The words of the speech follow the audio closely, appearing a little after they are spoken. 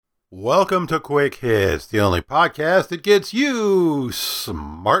Welcome to Quick Hits, the only podcast that gets you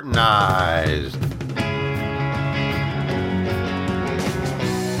smartenized.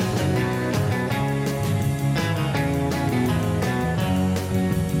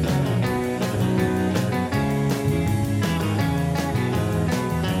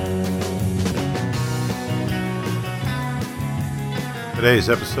 Today's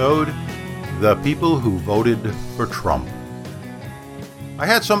episode, The People Who Voted for Trump. I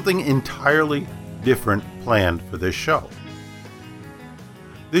had something entirely different planned for this show.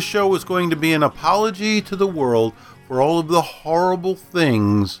 This show was going to be an apology to the world for all of the horrible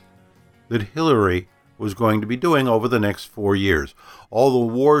things that Hillary was going to be doing over the next 4 years. All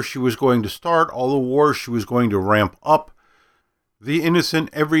the wars she was going to start, all the wars she was going to ramp up, the innocent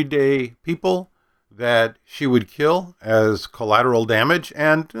everyday people that she would kill as collateral damage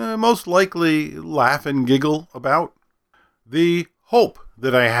and most likely laugh and giggle about. The hope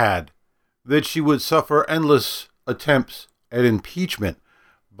that I had that she would suffer endless attempts at impeachment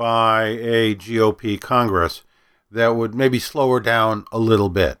by a GOP Congress that would maybe slow her down a little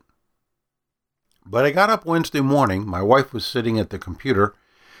bit. But I got up Wednesday morning, my wife was sitting at the computer,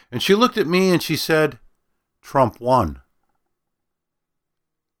 and she looked at me and she said, "Trump won."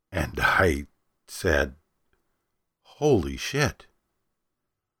 And I said, "Holy shit."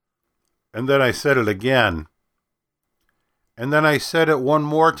 And then I said it again. And then I said it one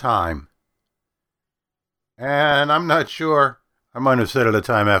more time. And I'm not sure. I might have said it a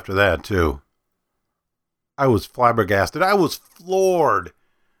time after that, too. I was flabbergasted. I was floored.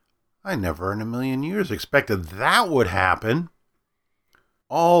 I never in a million years expected that would happen.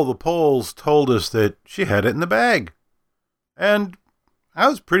 All the polls told us that she had it in the bag. And I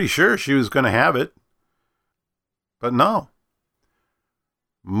was pretty sure she was going to have it. But no.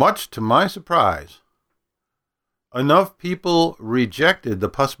 Much to my surprise, enough people rejected the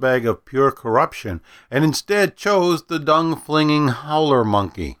puss bag of pure corruption and instead chose the dung-flinging howler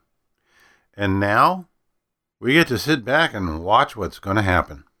monkey. And now we get to sit back and watch what's going to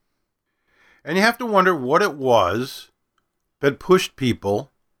happen. And you have to wonder what it was that pushed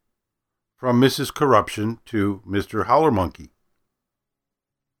people from Mrs. Corruption to Mr. Howler Monkey.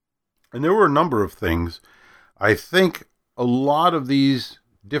 And there were a number of things. I think a lot of these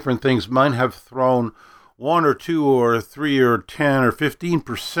different things might have thrown 1 or 2 or 3 or 10 or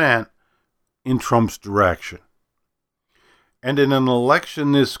 15% in Trump's direction. And in an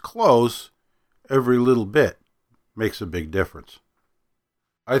election this close, every little bit makes a big difference.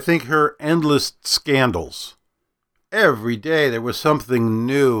 I think her endless scandals. Every day there was something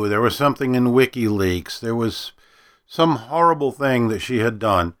new. There was something in WikiLeaks. There was some horrible thing that she had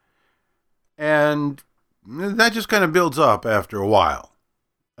done. And that just kind of builds up after a while.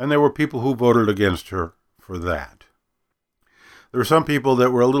 And there were people who voted against her for that. There were some people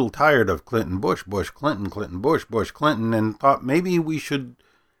that were a little tired of Clinton, Bush, Bush, Clinton, Clinton, Bush, Bush, Clinton, and thought maybe we should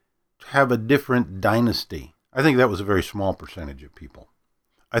have a different dynasty. I think that was a very small percentage of people.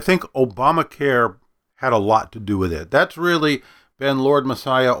 I think Obamacare had a lot to do with it. That's really been Lord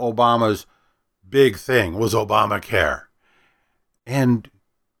Messiah Obama's big thing, was Obamacare. And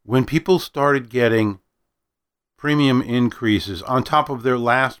when people started getting premium increases on top of their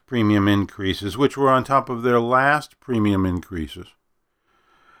last premium increases, which were on top of their last premium increases.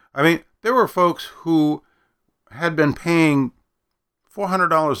 I mean, there were folks who had been paying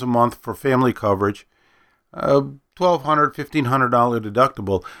 $400 a month for family coverage, $1,200, $1,500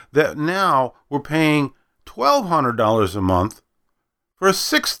 deductible, that now were paying $1,200 a month for a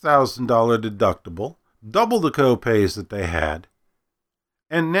 $6,000 deductible, double the co-pays that they had,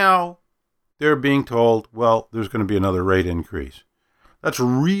 and now they're being told, well, there's going to be another rate increase. That's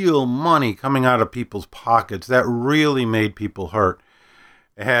real money coming out of people's pockets. That really made people hurt.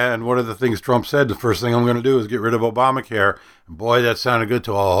 And one of the things Trump said, the first thing I'm going to do is get rid of Obamacare. And boy, that sounded good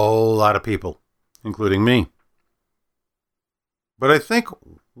to a whole lot of people, including me. But I think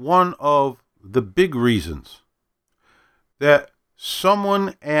one of the big reasons that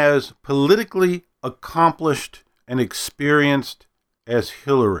someone as politically accomplished and experienced as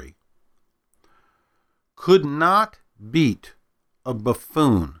Hillary could not beat a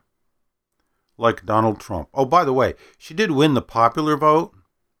buffoon like Donald Trump. Oh, by the way, she did win the popular vote,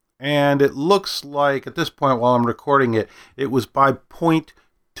 and it looks like, at this point while I'm recording it, it was by 0.2%,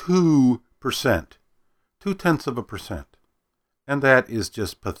 0.2%. And that is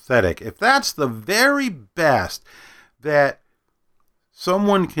just pathetic. If that's the very best that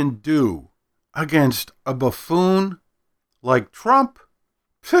someone can do against a buffoon like Trump,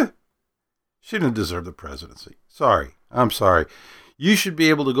 she didn't deserve the presidency. Sorry. I'm sorry. You should be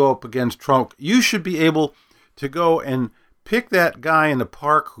able to go up against Trump. You should be able to go and pick that guy in the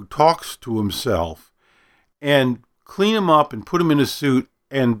park who talks to himself and clean him up and put him in a suit,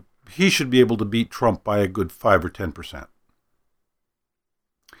 and he should be able to beat Trump by a good 5 or 10%.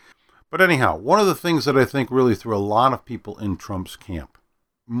 But anyhow, one of the things that I think really threw a lot of people in Trump's camp,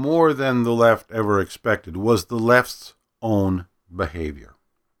 more than the left ever expected, was the left's own behavior.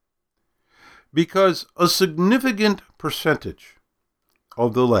 Because a significant percentage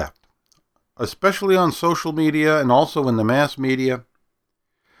of the left, especially on social media and also in the mass media,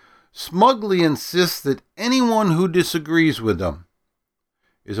 smugly insists that anyone who disagrees with them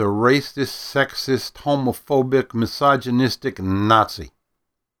is a racist, sexist, homophobic, misogynistic Nazi.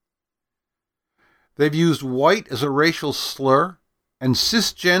 They've used white as a racial slur and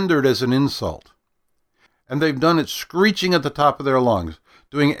cisgendered as an insult. And they've done it screeching at the top of their lungs,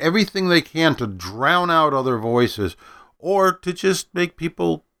 doing everything they can to drown out other voices or to just make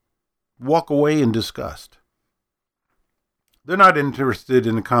people walk away in disgust. They're not interested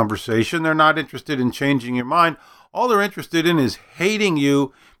in a conversation. They're not interested in changing your mind. All they're interested in is hating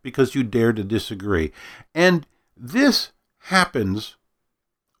you because you dare to disagree. And this happens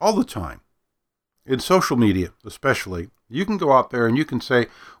all the time. In social media, especially, you can go out there and you can say,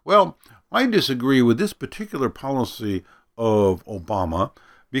 well, I disagree with this particular policy of Obama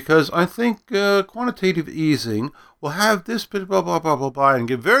because I think quantitative easing will have this blah, blah, blah, blah, blah, and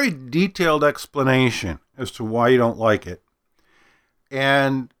give very detailed explanation as to why you don't like it.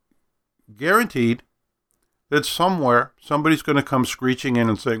 And guaranteed that somewhere somebody's going to come screeching in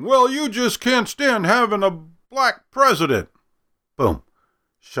and saying, well, you just can't stand having a black president. Boom.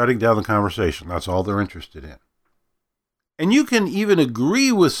 Shutting down the conversation. That's all they're interested in. And you can even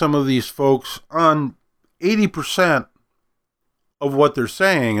agree with some of these folks on 80% of what they're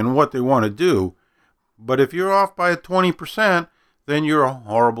saying and what they want to do. But if you're off by 20%, then you're a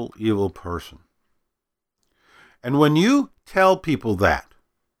horrible, evil person. And when you tell people that,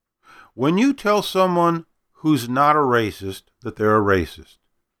 when you tell someone who's not a racist that they're a racist,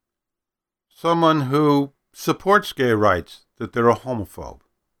 someone who supports gay rights that they're a homophobe,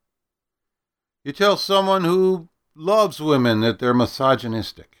 you tell someone who loves women that they're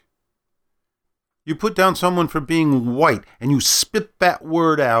misogynistic. You put down someone for being white and you spit that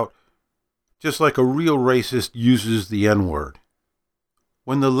word out just like a real racist uses the N-word.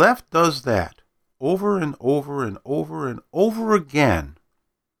 When the left does that over and over and over and over again,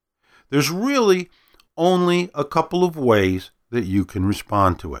 there's really only a couple of ways that you can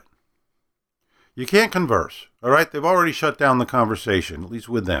respond to it. You can't converse, all right? They've already shut down the conversation, at least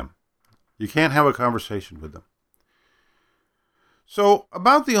with them. You can't have a conversation with them. So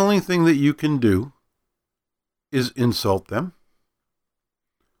about the only thing that you can do is insult them,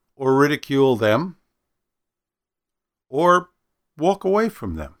 or ridicule them, or walk away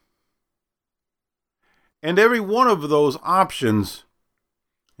from them. And every one of those options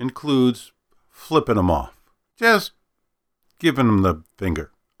includes flipping them off. Just giving them the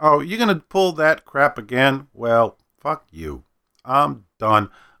finger. Oh, you're going to pull that crap again? Well, fuck you. I'm done.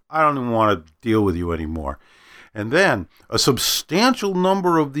 I don't even want to deal with you anymore. And then a substantial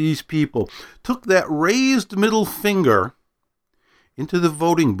number of these people took that raised middle finger into the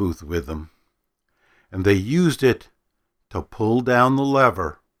voting booth with them, and they used it to pull down the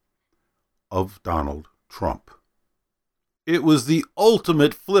lever of Donald Trump. It was the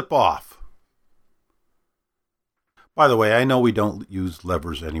ultimate flip-off. By the way, I know we don't use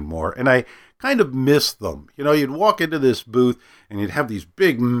levers anymore, and I kind of miss them. You know, you'd walk into this booth, and you'd have these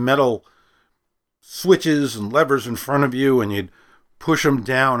big metal switches and levers in front of you, and you'd push them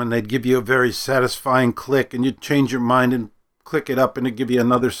down, and they'd give you a very satisfying click, and you'd change your mind and click it up, and it'd give you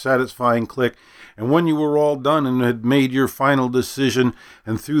another satisfying click. And when you were all done and had made your final decision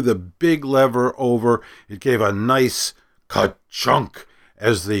and threw the big lever over, it gave a nice ka-chunk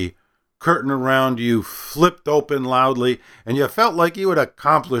as the curtain around you flipped open loudly, and you felt like you had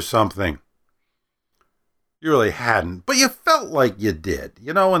accomplished something. You really hadn't, but you felt like you did,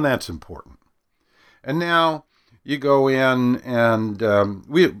 you know, and that's important. And now you go in and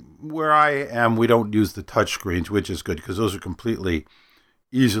where I am, we don't use the touch screens, which is good because those are completely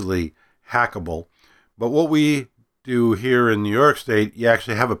easily hackable. But what we do here in New York State, you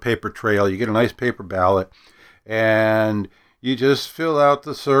actually have a paper trail. You get a nice paper ballot, and you just fill out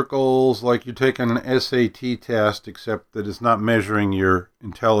the circles like you're taking an SAT test, except that it's not measuring your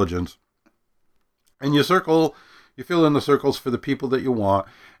intelligence. And you fill in the circles for the people that you want,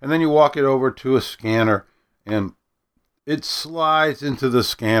 and then you walk it over to a scanner, and it slides into the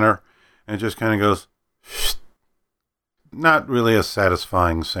scanner, and it just kind of goes, not really a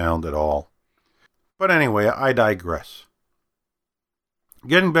satisfying sound at all. But anyway, I digress.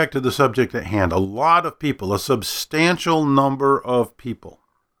 Getting back to the subject at hand, a lot of people, a substantial number of people,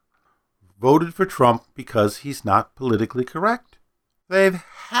 voted for Trump because he's not politically correct. They've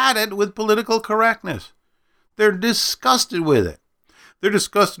had it with political correctness. They're disgusted with it. They're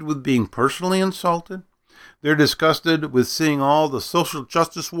disgusted with being personally insulted. They're disgusted with seeing all the social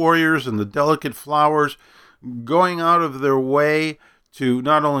justice warriors and the delicate flowers going out of their way to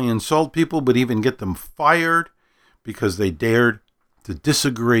not only insult people, but even get them fired because they dared to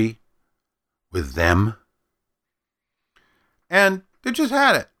disagree with them. And they just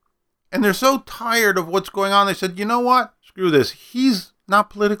had it. And they're so tired of what's going on, they said, you know what? Screw this. He's not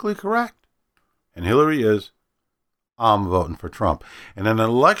politically correct. And Hillary is. I'm voting for Trump. And an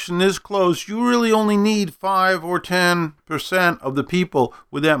election this close, you really only need 5 or 10% of the people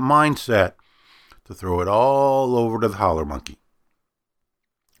with that mindset to throw it all over to the holler monkey.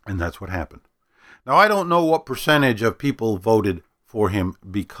 And that's what happened. Now, I don't know what percentage of people voted for him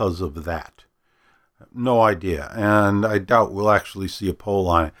because of that. No idea. And I doubt we'll actually see a poll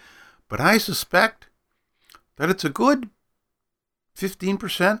on it. But I suspect that it's a good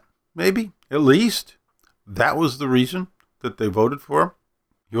 15%, maybe, at least. That was the reason that they voted for him.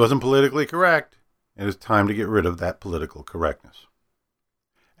 He wasn't politically correct, and it's time to get rid of that political correctness.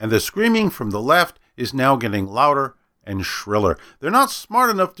 And the screaming from the left is now getting louder and shriller. They're not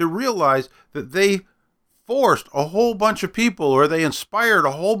smart enough to realize that they forced a whole bunch of people, or they inspired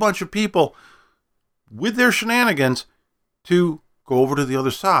a whole bunch of people with their shenanigans to go over to the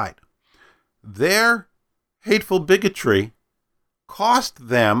other side. Their hateful bigotry cost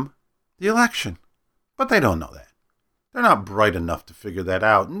them the election. But they don't know that. They're not bright enough to figure that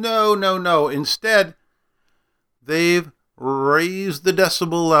out. No. Instead, they've raised the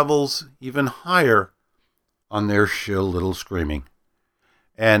decibel levels even higher on their shrill little screaming.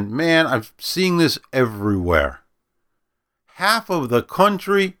 And man, I'm seeing this everywhere. Half of the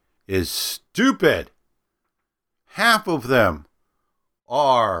country is stupid. Half of them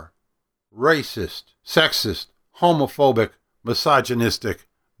are racist, sexist, homophobic, misogynistic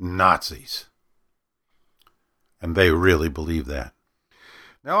Nazis. And they really believe that.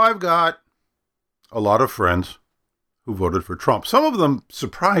 Now, I've got a lot of friends who voted for Trump. Some of them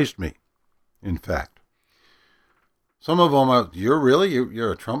surprised me, in fact. Some of them,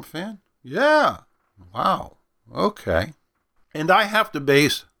 you're a Trump fan? Yeah. Wow. Okay. And I have to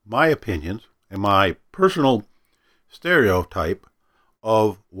base my opinions and my personal stereotype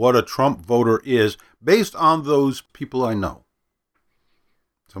of what a Trump voter is based on those people I know.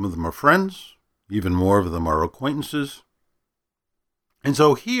 Some of them are friends. Even more of them are acquaintances. And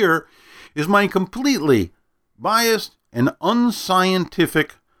so here is my completely biased and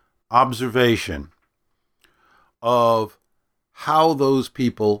unscientific observation of how those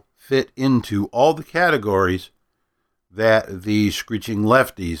people fit into all the categories that the screeching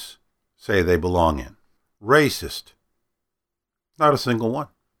lefties say they belong in. Racist. Not a single one.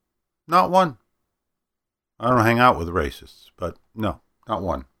 Not one. I don't hang out with racists, but no, not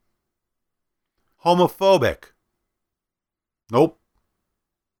one. Homophobic. Nope.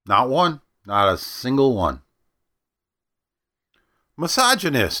 Not one. Not a single one.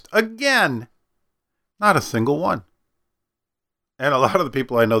 Misogynist. Again. Not a single one. And a lot of the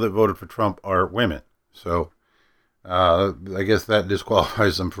people I know that voted for Trump are women. So I guess that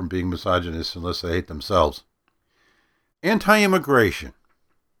disqualifies them from being misogynists unless they hate themselves. Anti-immigration.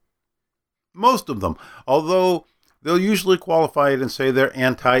 Most of them. Although they'll usually qualify it and say they're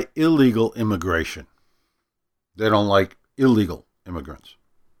anti-illegal immigration. They don't like illegal immigrants.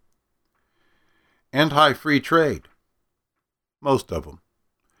 Anti-free trade. Most of them.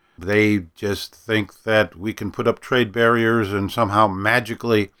 They just think that we can put up trade barriers and somehow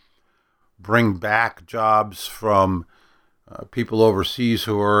magically bring back jobs from people overseas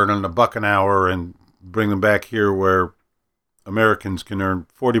who are earning $1 an hour and bring them back here where Americans can earn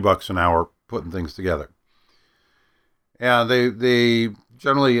 $40 an hour putting things together. Yeah, they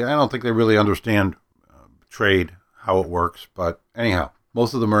generally, I don't think they really understand trade, how it works. But anyhow,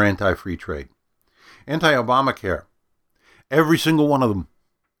 most of them are anti-free trade. Anti-Obamacare. Every single one of them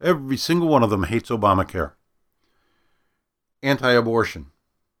hates Obamacare. Anti-abortion.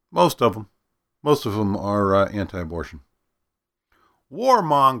 Most of them are anti-abortion.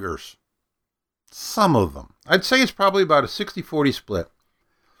 Warmongers. Some of them. I'd say it's probably about a 60-40 split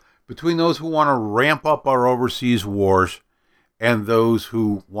between those who want to ramp up our overseas wars and those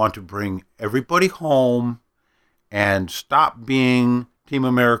who want to bring everybody home and stop being Team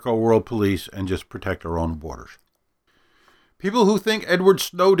America World Police and just protect our own borders. People who think Edward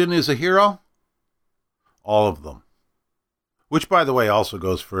Snowden is a hero, all of them. Which, by the way, also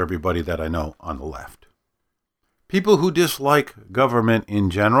goes for everybody that I know on the left. People who dislike government in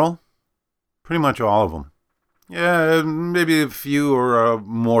general, pretty much all of them. Yeah, maybe a few are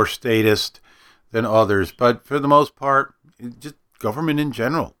more statist than others, but for the most part, just government in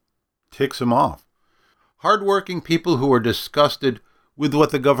general ticks them off. Hardworking people who are disgusted with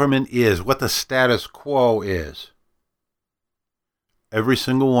what the government is, what the status quo is. Every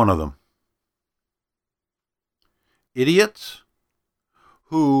single one of them. Idiots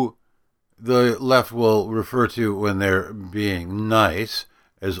who the left will refer to when they're being nice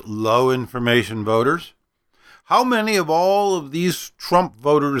as low information voters. How many of all of these Trump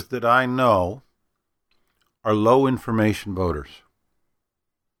voters that I know are low information voters?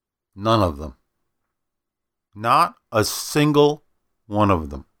 None of them. Not a single one of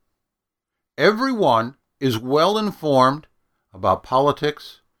them. Everyone is well informed about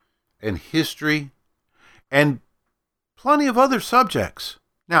politics and history and plenty of other subjects.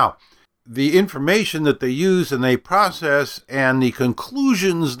 Now, the information that they use and they process and the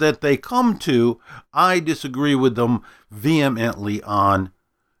conclusions that they come to, I disagree with them vehemently on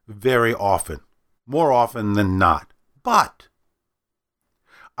very often, more often than not. But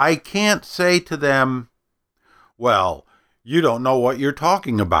I can't say to them, well, you don't know what you're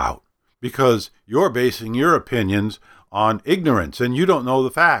talking about because you're basing your opinions on ignorance and you don't know the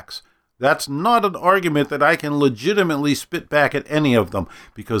facts. That's not an argument that I can legitimately spit back at any of them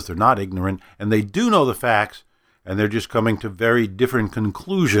because they're not ignorant and they do know the facts and they're just coming to very different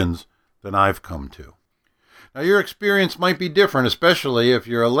conclusions than I've come to. Now, your experience might be different, especially if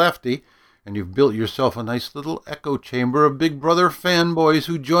you're a lefty and you've built yourself a nice little echo chamber of Big Brother fanboys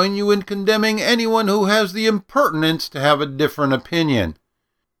who join you in condemning anyone who has the impertinence to have a different opinion.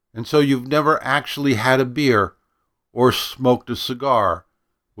 And so you've never actually had a beer or smoked a cigar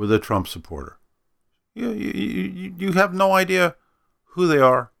with a Trump supporter. You have no idea who they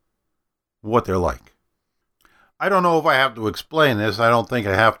are, what they're like. I don't know if I have to explain this. I don't think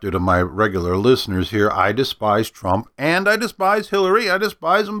I have to my regular listeners here. I despise Trump and I despise Hillary. I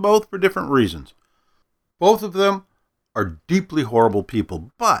despise them both for different reasons. Both of them are deeply horrible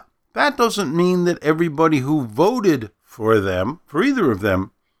people. But that doesn't mean that everybody who voted for them, for either of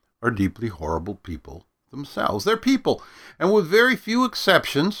them, are deeply horrible people themselves. They're people. And with very few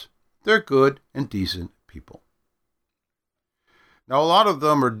exceptions, they're good and decent people. Now, a lot of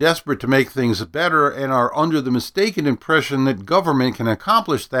them are desperate to make things better and are under the mistaken impression that government can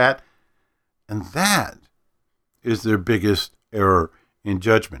accomplish that. And that is their biggest error in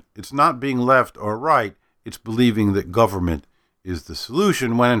judgment. It's not being left or right. It's believing that government is the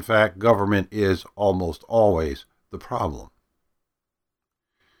solution when, in fact, government is almost always the problem.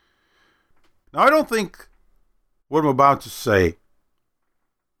 Now, I don't think what I'm about to say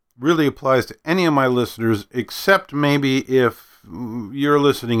really applies to any of my listeners, except maybe if you're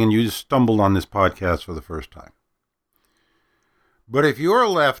listening and you just stumbled on this podcast for the first time. But if you're a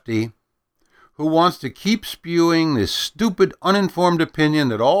lefty who wants to keep spewing this stupid, uninformed opinion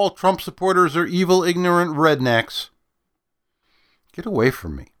that all Trump supporters are evil, ignorant rednecks, get away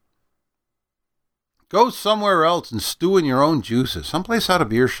from me. Go somewhere else and stew in your own juices, someplace out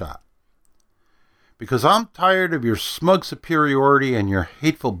of earshot. Because I'm tired of your smug superiority and your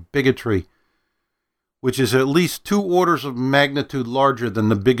hateful bigotry, which is at least 2 orders of magnitude larger than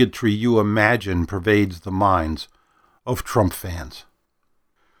the bigotry you imagine pervades the minds of Trump fans.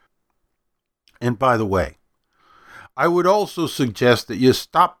 And by the way, I would also suggest that you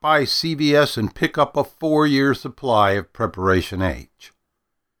stop by CVS and pick up a 4-year supply of Preparation H.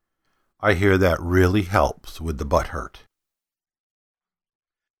 I hear that really helps with the butt hurt.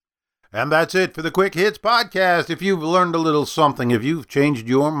 And that's it for the Quick Hits Podcast. If you've learned a little something, if you've changed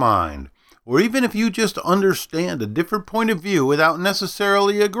your mind, or even if you just understand a different point of view without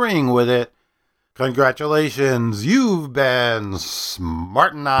necessarily agreeing with it, congratulations, you've been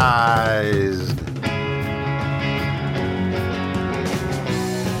smartenized.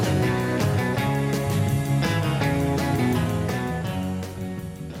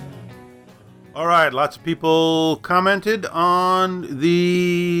 All right, lots of people commented on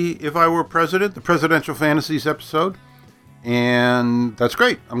the If I Were President, the Presidential Fantasies episode. And that's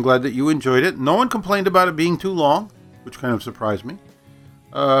great. I'm glad that you enjoyed it. No one complained about it being too long, which kind of surprised me.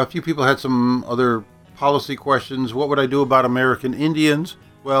 A few people had some other policy questions. What would I do about American Indians?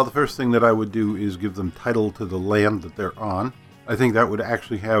 Well, the first thing that I would do is give them title to the land that they're on. I think that would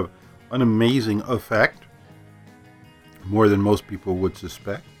actually have an amazing effect, more than most people would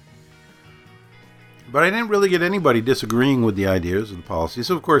suspect. But I didn't really get anybody disagreeing with the ideas of the policy.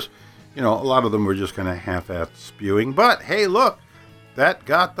 So, of course, a lot of them were just kind of half-assed spewing. But, hey, look, that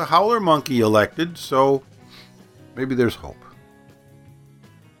got the Howler Monkey elected, so maybe there's hope.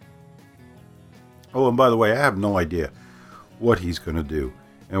 Oh, and by the way, I have no idea what he's going to do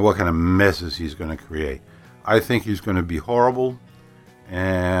and what kind of messes he's going to create. I think he's going to be horrible,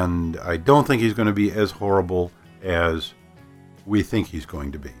 and I don't think he's going to be as horrible as we think he's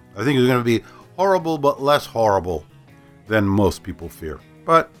going to be. I think he's going to be horrible, but less horrible than most people fear.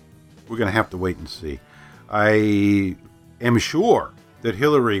 But we're going to have to wait and see. I am sure that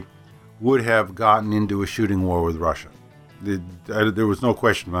Hillary would have gotten into a shooting war with Russia. There was no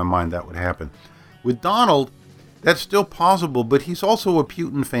question in my mind that would happen. With Donald, that's still possible, but he's also a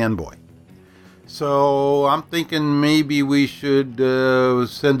Putin fanboy. So I'm thinking maybe we should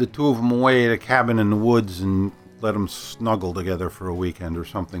send the two of them away at a cabin in the woods and let them snuggle together for a weekend or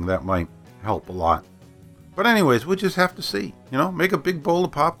something. That might help a lot. But anyways, we'll just have to see. Make a big bowl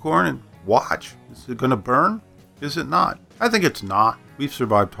of popcorn and watch. Is it going to burn? Is it not? I think it's not. We've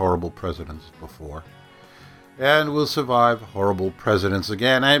survived horrible presidents before. And we'll survive horrible presidents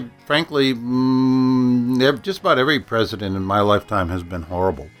again. Frankly, just about every president in my lifetime has been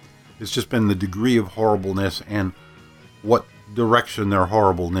horrible. It's just been the degree of horribleness and what direction their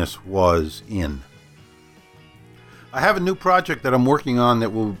horribleness was in. I have a new project that I'm working on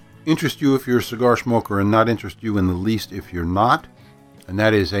that will interest you if you're a cigar smoker and not interest you in the least if you're not. And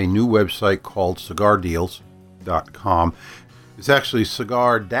that is a new website called cigardeals.com. It's actually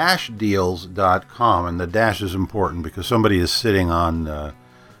cigar-deals.com, and the dash is important because somebody is sitting on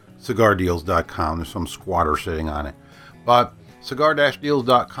cigardeals.com. There's some squatter sitting on it. But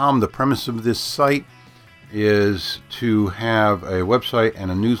cigar-deals.com, the premise of this site is to have a website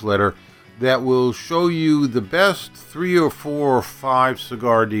and a newsletter that will show you the best 3 or 4 or 5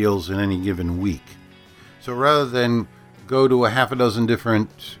 cigar deals in any given week. So rather than go to a half a dozen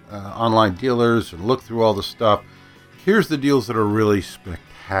different online dealers and look through all the stuff, here's the deals that are really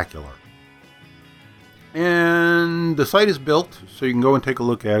spectacular. And the site is built, so you can go and take a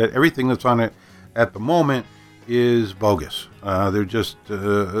look at it. Everything that's on it at the moment is bogus. They're just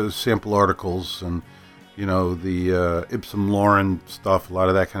sample articles and, the Ipsum Lauren stuff, a lot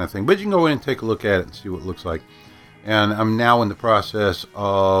of that kind of thing. But you can go in and take a look at it and see what it looks like. And I'm now in the process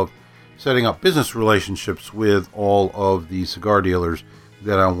of setting up business relationships with all of the cigar dealers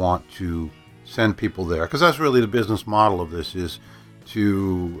that I want to send people there, because that's really the business model of this, is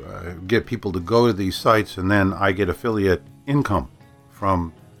to get people to go to these sites, and then I get affiliate income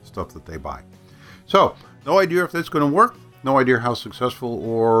from stuff that they buy. So no idea if that's going to work, no idea how successful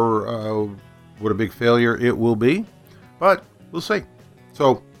or what a big failure it will be, but we'll see.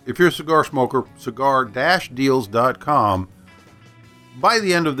 So if you're a cigar smoker, cigar-deals.com, by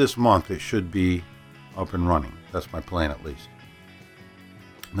the end of this month it should be up and running. That's my plan, at least.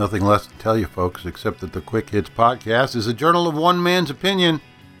 Nothing less to tell you, folks, except that the Quick Hits podcast is a journal of one man's opinion,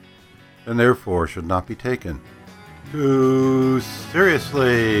 and therefore should not be taken too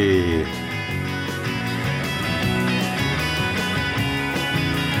seriously.